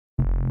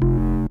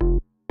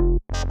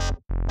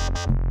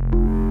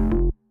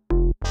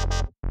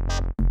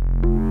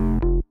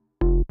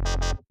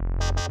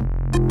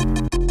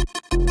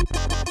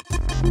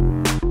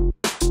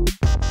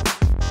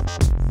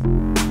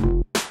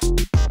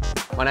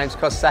My name's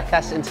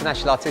Sakkas,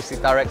 International Artistic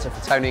Director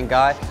for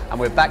TONI&GUY, and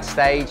we're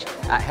backstage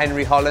at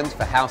Henry Holland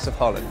for House of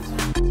Holland.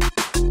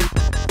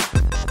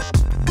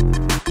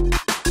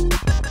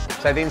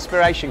 So the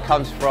inspiration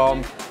comes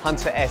from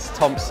Hunter S.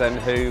 Thompson,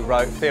 who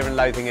wrote Fear and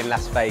Loathing in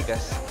Las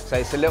Vegas. So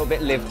it's a little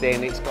bit lived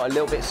in, it's got a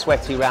little bit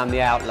sweaty around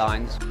the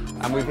outlines.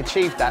 And we've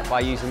achieved that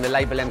by using the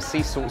LABEL.M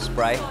sea salt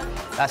spray.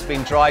 That's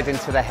been dried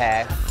into the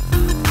hair.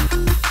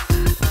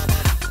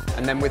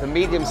 And then with a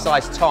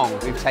medium-sized tong,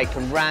 we've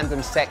taken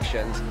random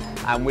sections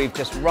and we've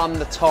just run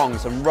the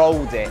tongs and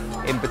rolled it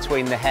in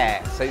between the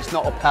hair. So it's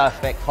not a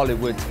perfect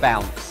Hollywood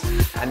bounce.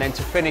 And then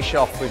to finish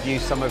off, we've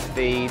used some of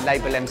the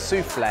LABEL.M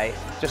souffle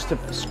just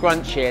to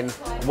scrunch in,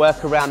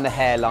 work around the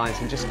hairlines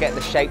and just get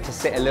the shape to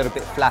sit a little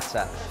bit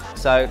flatter.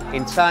 So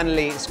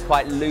internally it's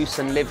quite loose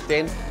and lived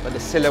in, but the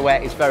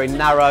silhouette is very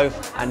narrow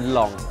and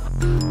long.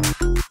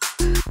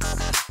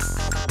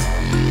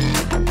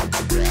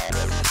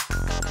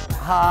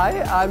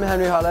 Hi, I'm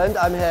Henry Holland.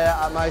 I'm here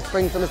at my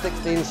Spring Summer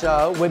 16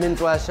 show,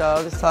 women's wear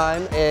show this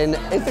time in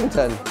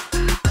Islington.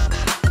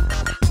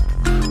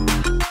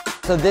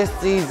 So this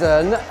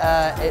season,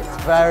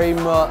 it's very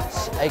much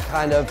a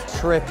kind of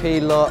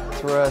trippy look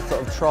through a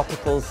sort of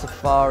tropical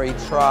safari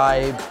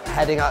tribe,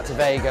 heading out to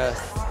Vegas,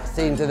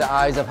 seen through the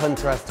eyes of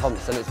Hunter S.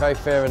 Thompson. It's very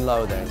Fear and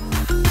Loathing.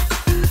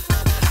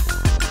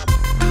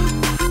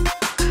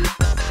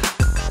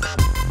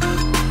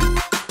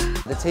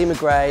 The team are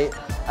great.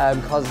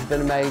 Cos has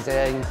been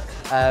amazing,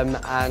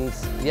 and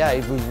yeah,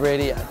 we've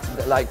really,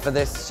 like for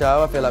this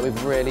show, I feel like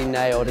we've really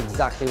nailed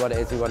exactly what it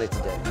is we wanted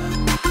to do.